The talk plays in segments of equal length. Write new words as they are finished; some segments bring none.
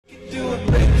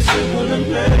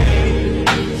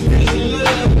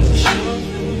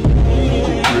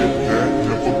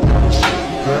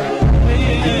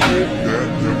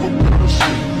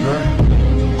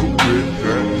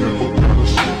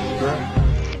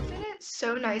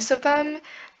so nice of them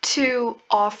to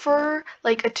offer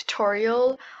like a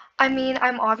tutorial. I mean,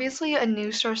 I'm obviously a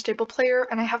new Star Stable player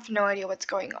and I have no idea what's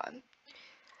going on.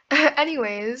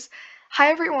 Anyways,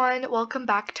 hi everyone, welcome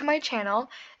back to my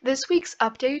channel. This week's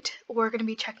update we're going to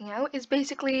be checking out is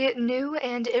basically new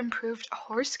and improved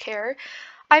horse care.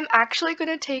 I'm actually going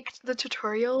to take the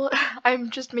tutorial. I'm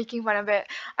just making fun of it.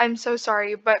 I'm so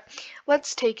sorry, but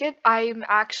let's take it. I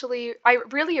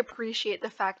really appreciate the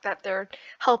fact that they're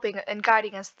helping and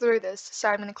guiding us through this. So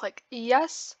I'm going to click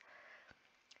yes.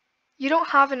 You don't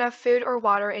have enough food or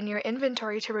water in your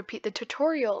inventory to repeat the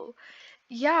tutorial.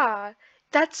 Yeah,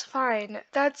 that's fine.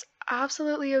 That's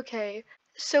absolutely okay.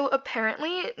 So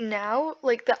apparently now,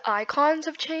 like, the icons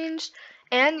have changed,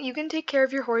 and you can take care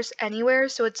of your horse anywhere,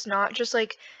 so it's not just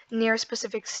like near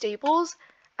specific stables.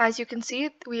 As you can see,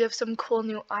 we have some cool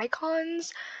new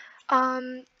icons.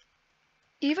 Um,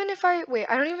 Even if wait,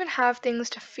 I don't even have things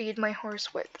to feed my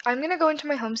horse with. I'm gonna go into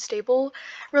my home stable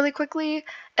really quickly,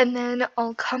 and then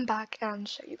I'll come back and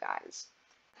show you guys.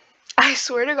 I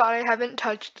swear to God, I haven't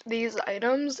touched these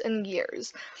items in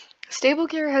years. Stable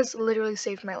care has literally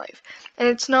saved my life. And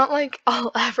it's not like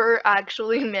I'll ever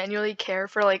actually manually care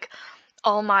for like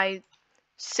all my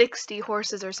 60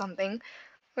 horses or something.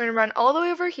 We're gonna run all the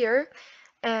way over here,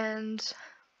 and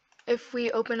if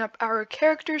we open up our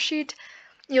character sheet,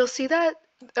 you'll see that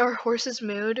our horse's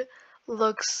mood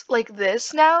looks like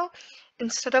this now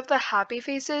instead of the happy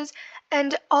faces,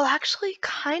 and I'll actually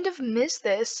kind of miss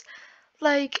this.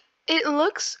 Like, it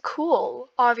looks cool,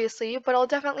 obviously, but I'll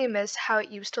definitely miss how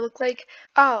it used to look like.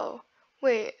 Oh,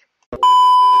 wait.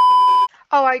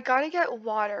 Oh, I gotta get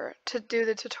water to do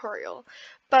the tutorial.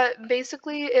 But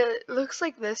basically, it looks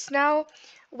like this now,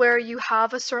 where you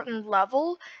have a certain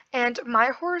level, and my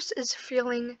horse is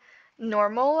feeling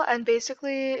normal, and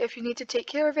basically, if you need to take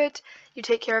care of it, you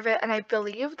take care of it, and I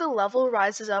believe the level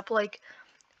rises up, like,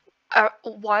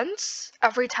 once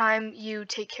every time you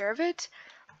take care of it.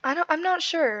 I'm not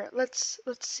sure. Let's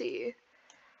see.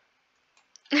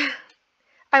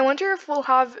 I wonder if we'll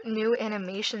have new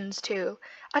animations too.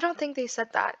 I don't think they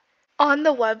said that. On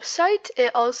the website,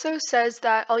 it also says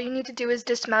that all you need to do is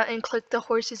dismount and click the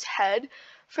horse's head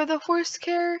for the horse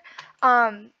care.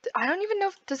 I don't even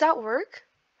know does that work?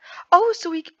 Oh,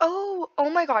 so oh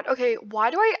my God. Okay, why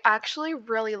do I actually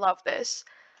really love this?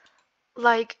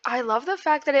 Like, I love the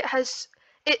fact that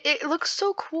it looks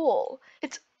so cool.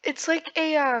 It's like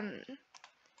a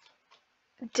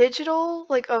digital,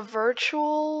 like a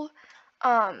virtual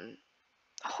um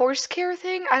horse care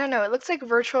thing. I don't know, it looks like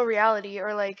virtual reality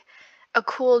or like a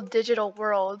cool digital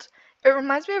world. It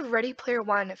reminds me of Ready Player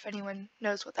One, if anyone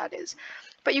knows what that is.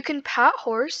 But you can pat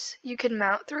horse, you can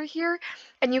mount through here,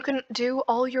 and you can do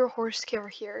all your horse care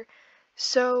here.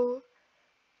 So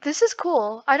this is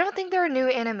cool. I don't think there are new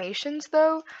animations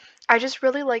though. I just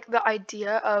really like the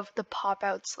idea of the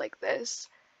pop-outs like this.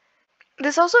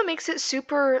 This also makes it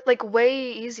super, like,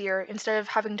 way easier instead of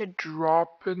having to drag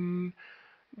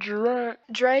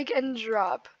and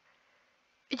drop.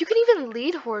 You can even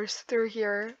lead horse through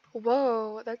here.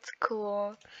 Whoa, that's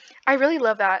cool. I really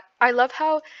love that. I love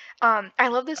how, I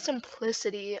love the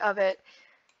simplicity of it.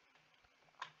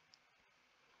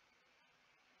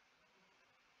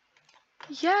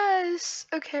 Yes,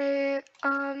 okay,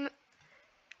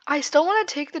 I still want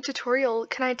to take the tutorial.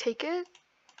 Can I take it?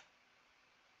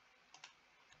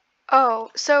 Oh,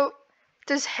 so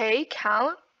does hay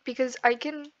count? Because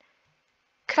can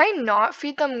I not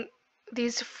feed them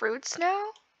these fruits now?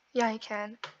 Yeah, I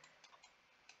can.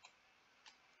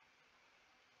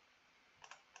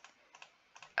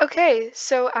 Okay,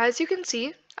 so as you can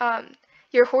see,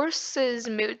 your horse's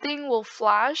mood thing will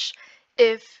flash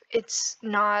if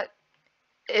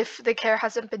if the care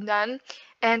hasn't been done.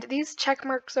 And these check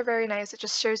marks are very nice. It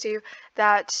just shows you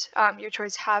that your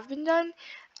chores have been done.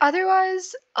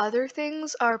 Otherwise, other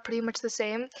things are pretty much the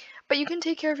same, but you can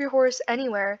take care of your horse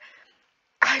anywhere.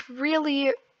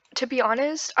 To be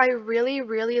honest, I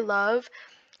really love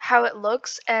how it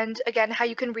looks, and again, how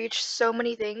you can reach so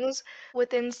many things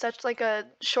within such like a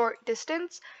short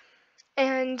distance.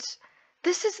 And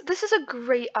this is a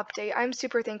great update. I'm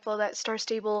super thankful that Star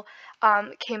Stable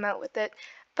came out with it.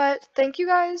 But thank you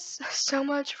guys so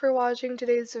much for watching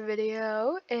today's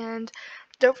video, and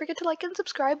don't forget to like and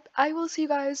subscribe. I will see you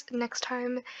guys next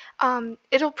time.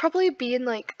 It'll probably be in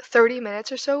like 30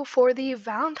 minutes or so for the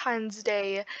Valentine's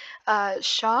Day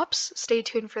shops. Stay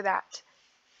tuned for that.